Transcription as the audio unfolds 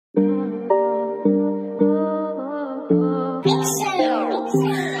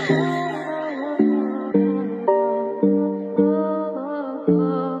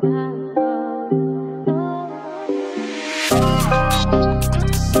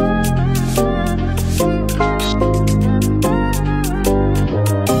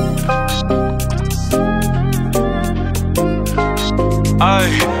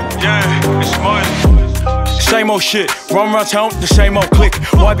old shit, run around town, the same old clique.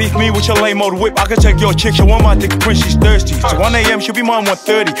 Why beef me with your lame old whip? I can take your chick, she want my dick print, she's thirsty. So 1 AM, she'll be mine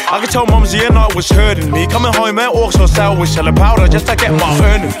 1:30. I can tell mumsy and I was hurting me. Coming home at Orcs on sale, was selling powder just to get my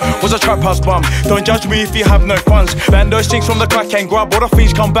earning. Was a trap house bum, don't judge me if you have no funds. Ban those things from the crack ain't grub. All the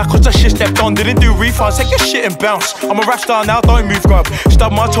fiends come back cause the shit stepped on, didn't do refunds. Take your shit and bounce. I'm a rap star now, don't move grub.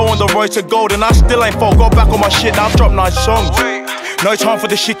 Stub my toe on the road to gold and I still ain't fall. Got back on my shit, now I've dropped 9 songs. No time for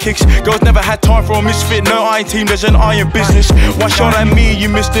the shit kicks. Girls never had time for a misfit. No iron team, there's an iron business. One shot at me, you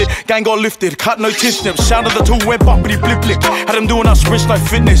missed it. Gang got lifted, cut no tin snips. Sound of the tool went bumpity blip blick. Had them doing up sprints, no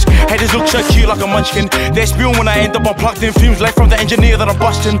fitness. Haters look so cute like a munchkin. They spill when I end up unplugged in fumes. Left from the engineer that I'm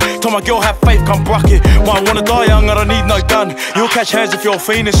busting. Told my girl have faith, come bracket. Why I wanna die young, I don't need no gun. You'll catch hands if you're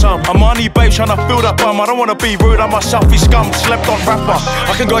fiending some. I'm on babe trying to fill that bum. I don't wanna be rude, I'm a selfie scum. Slept on rapper.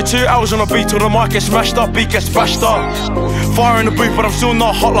 I can go 2 hours on a beat till the mic gets smashed up, beat gets bashed up. Fire in the booth, but I'm still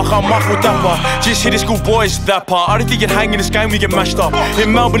not hot like I'm Michael Dapper. Just hit the school boys that part. I don't think you'd hang in this game, we get mashed up.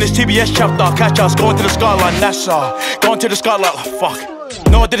 In Melbourne, it's TBS chapter. Catch us going to the sky like NASA. Going to the sky like, oh, fuck.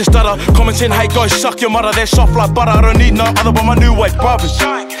 No, I didn't stutter. Commenting, hey guys, suck your mother. They're soft like butter. I don't need no other but my new wave brothers.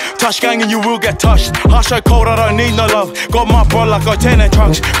 Touch gang and you will get touched. Heart so cold, I don't need no love. Got my bro like I 10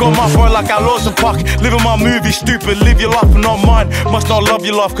 trucks. Got my bro like Outlaws and Puck. Living my movie, stupid. Live your life and not mine. Must not love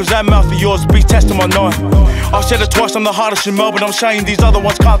your life, cause that mouth of yours be testing my knife. I've said it twice, I'm the hardest in Melbourne. I'm saying these other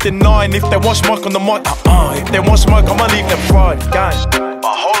ones can't deny. And if they want smoke on the mic, if they want smoke, I'ma leave them fried. Gang.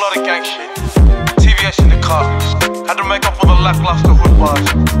 A whole lot of gang shit. TVS in the car. Had to make up for the lackluster hood bars.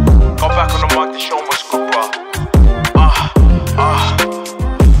 Got back on the mic.